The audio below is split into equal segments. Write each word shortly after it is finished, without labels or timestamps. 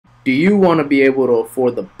Do you want to be able to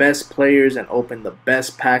afford the best players and open the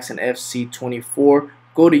best packs in FC24?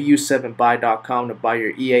 Go to u7buy.com to buy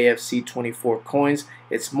your EAFC24 coins.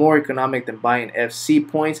 It's more economic than buying FC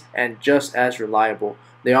points and just as reliable.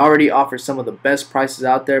 They already offer some of the best prices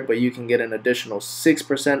out there, but you can get an additional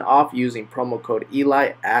 6% off using promo code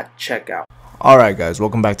Eli at checkout. Alright guys,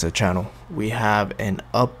 welcome back to the channel. We have an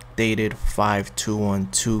updated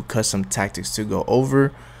 5-2-1-2 custom tactics to go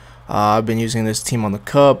over. I've been using this team on the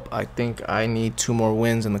cup. I think I need 2 more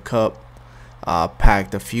wins in the cup.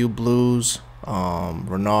 Packed a few blues,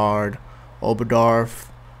 Renard, Oberdorf,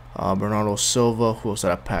 Bernardo Silva, who else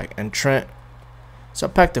did I pack? And Trent. So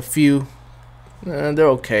I packed a few. They're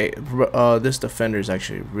okay. This defender is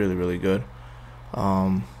actually really good.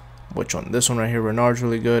 Which one? This one right here, Renard's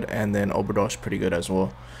really good, and then Oberdorf's pretty good as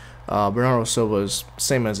well. Bernardo Silva is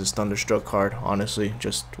same as his Thunderstruck card, honestly,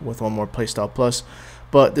 just with one more playstyle plus.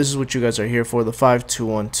 But this is what you guys are here for, the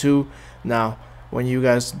 5-2-1-2. Now, when you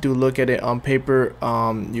guys do look at it on paper,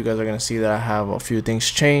 you guys are going to see that I have a few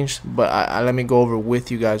things changed. But let me go over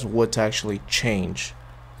with you guys what to actually change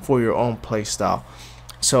for your own playstyle.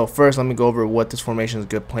 So first, let me go over what this formation is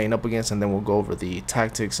good playing up against, and then we'll go over the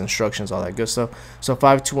tactics, instructions, all that good stuff. So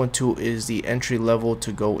 5-2-1-2 is the entry level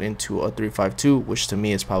to go into a 3-5-2, which to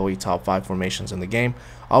me is probably top 5 formations in the game.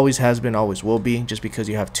 Always has been, always will be, just because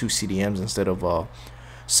you have 2 CDMs instead of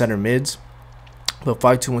center mids. But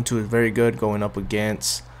 5-2-1-2 is very good going up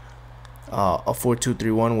against a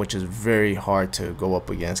 4-2-3-1, which is very hard to go up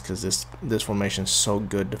against because this formation is so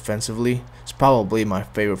good defensively. It's probably my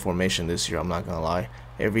favorite formation this year, I'm not gonna lie.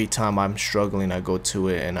 Every time I'm struggling, I go to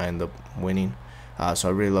it and I end up winning. So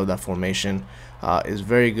I really love that formation. It's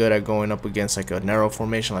very good at going up against like a narrow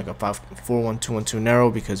formation, like a 4-1-2-1-2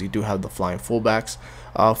 narrow, because you do have the flying fullbacks.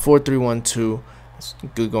 4-3-1-2, it's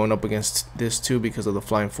good going up against this too because of the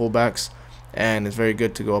flying fullbacks. And it's very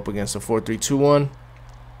good to go up against a 4-3-2-1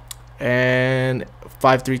 and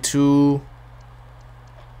 5-3-2.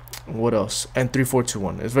 What else? And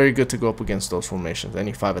 3-4-2-1. It's very good to go up against those formations,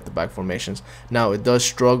 any 5 at the back formations. Now it does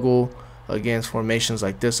struggle against formations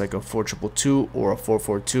like this, like a 4-2-2-2 or a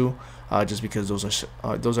 4-4-2, just because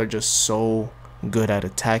those are just so good at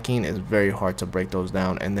attacking. It's very hard to break those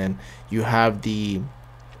down. And then you have the,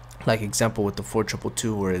 like, example with the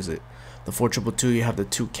 4-2-2-2, where is it? The 4-2-2-2, you have the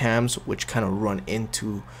 2 cams which kind of run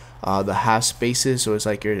into the half spaces, so it's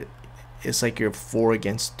like you're 4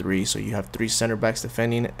 against 3, so you have 3 center backs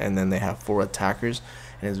defending and then they have 4 attackers,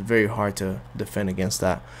 and it's very hard to defend against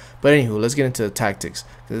that. But anywho, let's get into the tactics.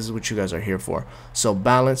 This is what you guys are here for. So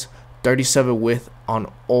balance, 37 width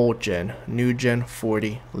on old gen, new gen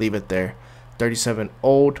 40, leave it there. 37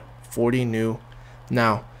 old, 40 new.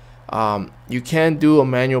 Now you can do a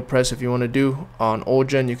manual press if you want to do. On old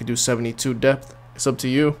gen you can do 72 depth, it's up to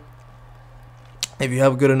you. If you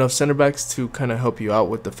have good enough center backs to kind of help you out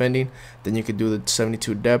with defending, then you could do the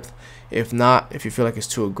 72 depth. If not, if you feel like it's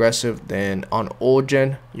too aggressive, then on old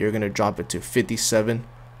gen you're gonna drop it to 57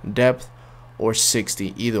 depth or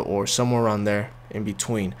 60, either or, somewhere around there in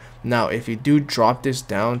between. Now if you do drop this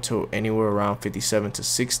down to anywhere around 57 to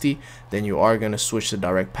 60, then you are going to switch to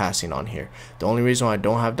direct passing on here. The only reason why I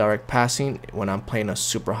don't have direct passing when I'm playing a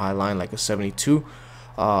super high line like a 72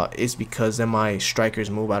 is because then my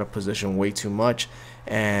strikers move out of position way too much,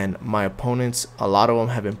 and my opponents, a lot of them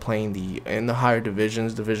have been playing in the higher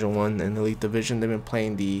divisions, Division 1 and Elite Division, they've been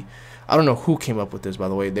playing I don't know who came up with this, by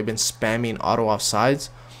the way. They've been spamming auto offsides.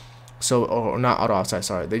 So, or not auto offside,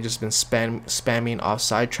 sorry, they just been spamming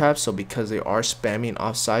offside traps. So because they are spamming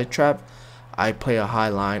offside trap, I play a high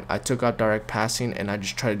line, I took out direct passing, and I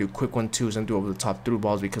just try to do quick 1-2s and do over the top through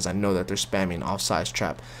balls because I know that they're spamming offside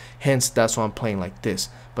trap. Hence, that's why I'm playing like this.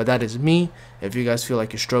 But that is me. If you guys feel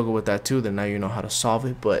like you struggle with that too, then now you know how to solve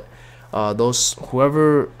it. But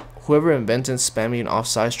whoever invented spamming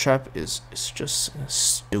offside trap is just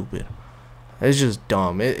stupid. It's just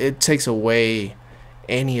dumb. It takes away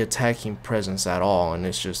any attacking presence at all, and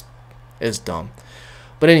it's dumb.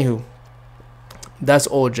 But anywho, that's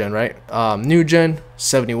old gen, right? New gen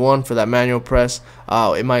 71 for that manual press.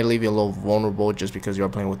 It might leave you a little vulnerable just because you are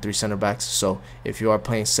playing with 3 center backs. So if you are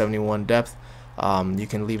playing 71 depth, you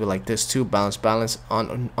can leave it like this too. Balance.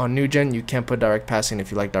 On new gen, you can put direct passing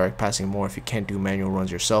if you like direct passing more. If you can't do manual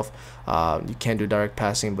runs yourself, you can do direct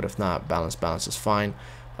passing, but if not, balance is fine.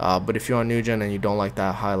 But if you're on new gen and you don't like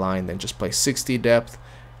that high line, then just play 60 depth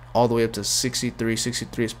all the way up to 63.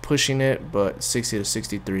 63 is pushing it, but 60 to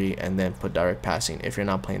 63, and then put direct passing if you're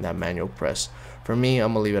not playing that manual press. For me,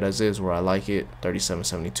 I'm gonna leave it as is where I like it,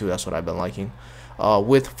 37-72. That's what I've been liking.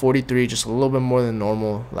 Width 43, just a little bit more than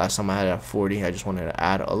normal. Last time I had it at 40. I just wanted to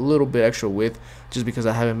add a little bit extra width just because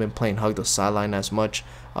I haven't been playing hug the sideline as much,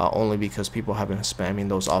 only because people have been spamming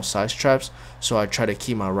those offside traps. So I try to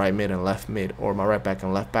keep my right mid and left mid, or my right back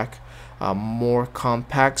and left back, more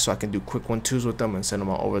compact, so I can do quick 1-2s with them and send them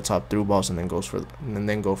on over top through balls, and then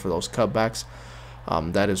go for those cutbacks.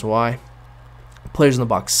 That is why. Players in the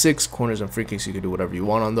box 6, corners and free kicks, you can do whatever you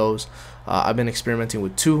want on those. I've been experimenting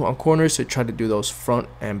with 2 on corners to try to do those front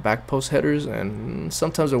and back post headers, and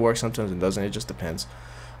sometimes it works, sometimes it doesn't. It just depends.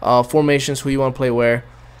 Formations, who you want to play where.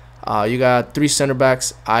 You got 3 center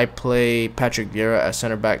backs. I play Patrick Vieira as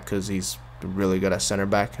center back because he's really good at center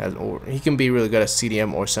back, or he can be really good at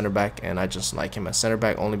CDM or center back, and I just like him as center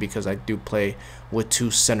back only because I do play with 2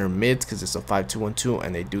 center mids because it's a 5-2-1-2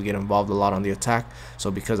 and they do get involved a lot on the attack. So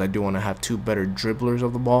because I do want to have 2 better dribblers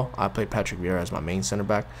of the ball, I play Patrick Vieira as my main center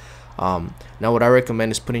back. Now what I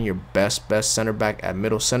recommend is putting your best center back at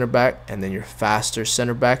middle center back, and then your faster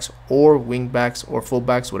center backs or wing backs or full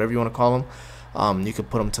backs, whatever you want to call them, you can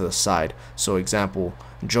put them to the side. So example,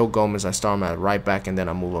 Joe Gomez, I start him at right back and then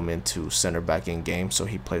I move him into center back in game, so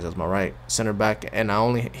he plays as my right center back. And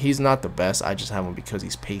he's not the best, I just have him because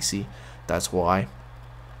he's pacey, that's why.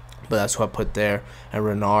 But that's who I put there. And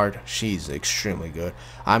Renard, she's extremely good.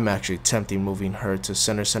 I'm actually tempting moving her to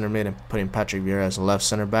center mid and putting Patrick Vieira as left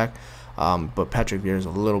center back. But Patrick Vieira is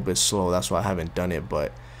a little bit slow, that's why I haven't done it.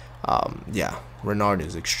 But yeah, Renard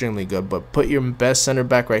is extremely good. But put your best center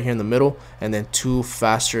back right here in the middle, and then 2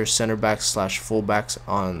 faster center backs slash full backs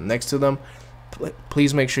on next to them.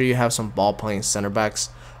 Please make sure you have some ball playing center backs,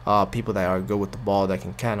 people that are good with the ball, that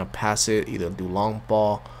can kind of pass it, either do long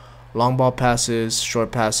ball passes,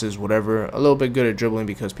 short passes, whatever. A little bit good at dribbling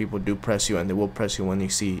because people do press you, and they will press you when you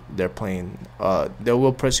see they're playing. They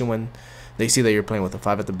will press you when they see that you're playing with a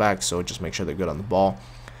 5 at the back. So just make sure they're good on the ball.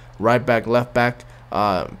 Right back, left back.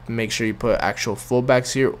 Make sure you put actual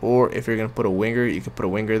fullbacks here, or if you're gonna put a winger, you can put a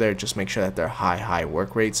winger there. Just make sure that they're high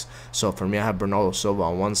work rates. So for me, I have Bernardo Silva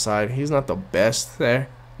on one side. He's not the best there,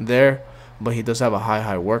 but he does have a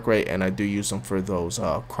high work rate, and I do use him for those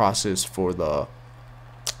crosses, for the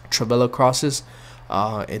Travella crosses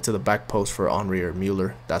into the back post for Henry or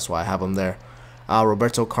Mueller. That's why I have him there.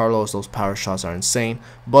 Roberto Carlos, those power shots are insane,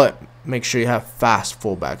 but make sure you have fast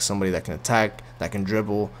fullbacks, somebody that can attack, that can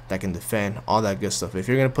dribble, that can defend, all that good stuff. If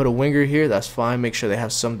you're going to put a winger here, that's fine. Make sure they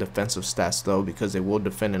have some defensive stats though, because they will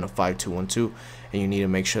defend in a 5-2-1-2, and you need to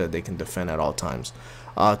make sure that they can defend at all times.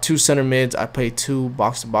 2 center mids. I play 2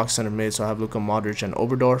 box-to-box center mids, so I have Luka Modric and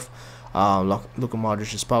Oberdorf. Luka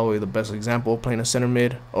Modric is probably the best example of playing a center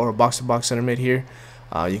mid or a box-to-box center mid here.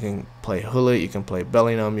 You can play Hullet, you can play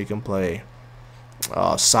Bellingham, you can play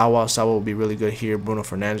Sawa will be really good here. Bruno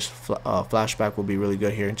Fernandes flashback will be really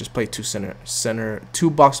good here. And just play 2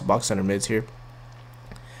 box-to-box center mids here.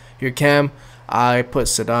 Your cam, I put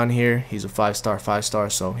Sedan here. He's a 5-star,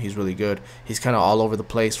 so he's really good. He's kind of all over the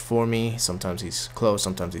place for me. Sometimes he's close,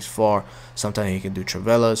 sometimes he's far, sometimes he can do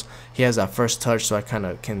Travellas. He has that first touch, so I kind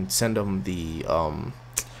of can send him the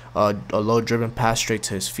a low driven pass straight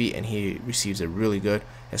to his feet, and he receives it really good,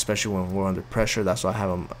 especially when we're under pressure. That's why I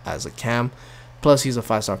have him as a cam. Plus, he's a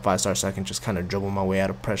 5-star, so I can just kind of dribble my way out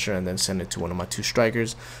of pressure and then send it to one of my 2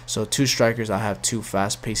 strikers. So 2 strikers, I have 2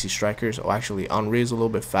 fast, pacey strikers. Oh, actually, Henry is a little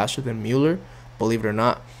bit faster than Mueller, believe it or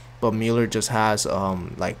not. But Mueller just has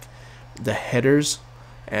like the headers,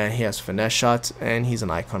 and he has finesse shots, and he's an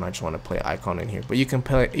icon. I just want to play icon in here. But you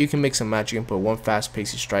can mix and match. You can put 1 fast,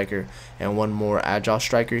 pacey striker and 1 more agile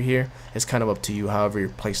striker here. It's kind of up to you, however your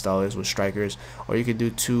play style is with strikers. Or you could do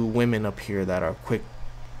 2 women up here that are quick,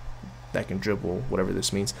 that can dribble, whatever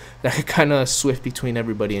this means, that can kind of swift between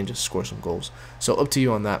everybody and just score some goals. So up to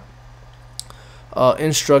you on that.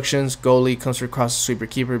 Instructions: goalie comes for cross, sweeper,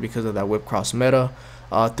 keeper because of that whip cross meta.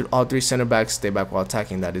 Through all 3 center backs, stay back while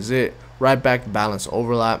attacking. That is it. Right back, balance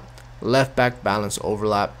overlap. Left back, balance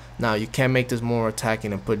overlap. Now you can make this more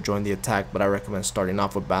attacking and put join the attack, but I recommend starting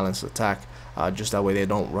off with balance attack. Just that way they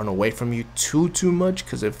don't run away from you too much.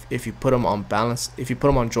 Because if you put them on balance, if you put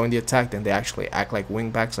them on join the attack, then they actually act like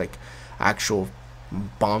wing backs, like actual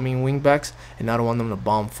bombing wing backs, and I don't want them to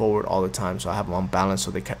bomb forward all the time. So I have them on balance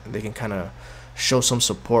so they can kind of show some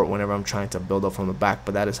support whenever I'm trying to build up from the back.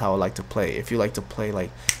 But that is how I like to play. If you like to play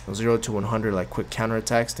like 0 to 100 like quick counter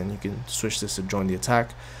attacks, then you can switch this to join the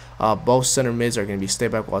attack. Both center mids are going to be stay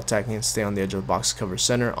back while attacking and stay on the edge of the box, cover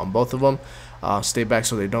center on both of them. Stay back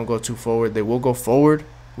so they don't go too forward. They will go forward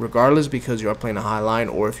regardless because you are playing a high line,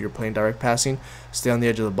 or if you're playing direct passing, stay on the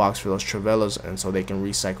edge of the box for those Travellas, and so they can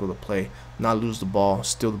recycle the play, not lose the ball,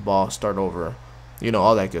 steal the ball, start over, you know,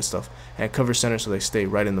 all that good stuff. And cover center so they stay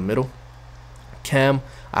right in the middle. Cam,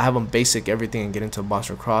 I have him basic everything and get into box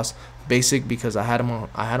or cross. Basic because I had him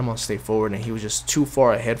on stay forward, and he was just too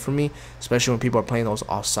far ahead for me, especially when people are playing those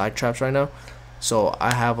offside traps right now. So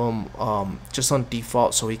I have him just on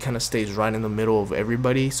default, so he kind of stays right in the middle of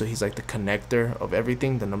everybody. So he's like the connector of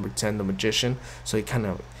everything, the number 10, the magician. So he kind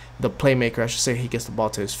of, the playmaker, I should say. He gets the ball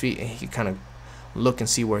to his feet, and he can kind of look and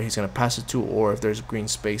see where he's going to pass it to, or if there's green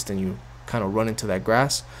space, then you kind of run into that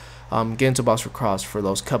grass. Get into box for cross for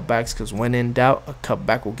those cutbacks, because when in doubt, a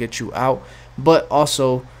cutback will get you out. But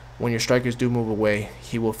also, when your strikers do move away,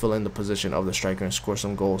 he will fill in the position of the striker and score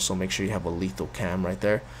some goals. So make sure you have a lethal Cam right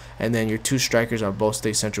there. And then your two strikers are both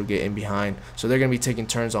stay central, get in behind. So they're going to be taking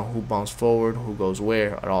turns on who bounces forward, who goes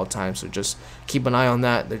where at all times. So just keep an eye on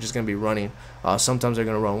that. They're just going to be running. Sometimes they're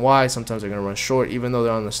going to run wide. Sometimes they're going to run short, even though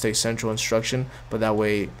they're on the stay central instruction. But that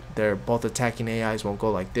way, they're both attacking AIs won't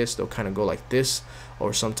go like this. They'll kind of go like this.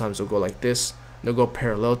 Or sometimes they'll go like this. They'll go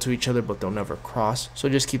parallel to each other, but they'll never cross. So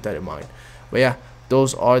just keep that in mind. But yeah,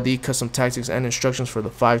 those are the custom tactics and instructions for the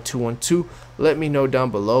 5-2-1-2. Let me know down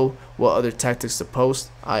below what other tactics to post.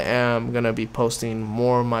 I am going to be posting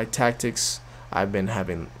more of my tactics. I've been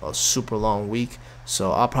having a super long week,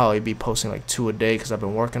 so I'll probably be posting like 2 a day because I've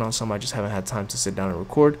been working on some. I just haven't had time to sit down and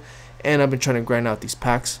record. And I've been trying to grind out these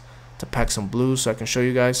packs to pack some blues so I can show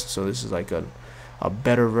you guys. So this is like a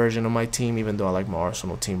better version of my team, even though I like my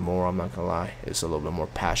Arsenal team more. I'm not going to lie. It's a little bit more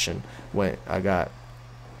passion when I got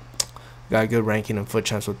a good ranking and foot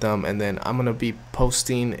champs with them. And then I'm gonna be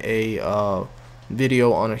posting a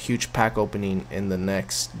video on a huge pack opening in the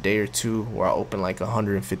next day or two, where I open like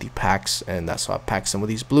 150 packs, and that's how I pack some of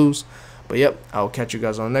these blues. But yep, I'll catch you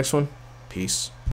guys on the next one. Peace.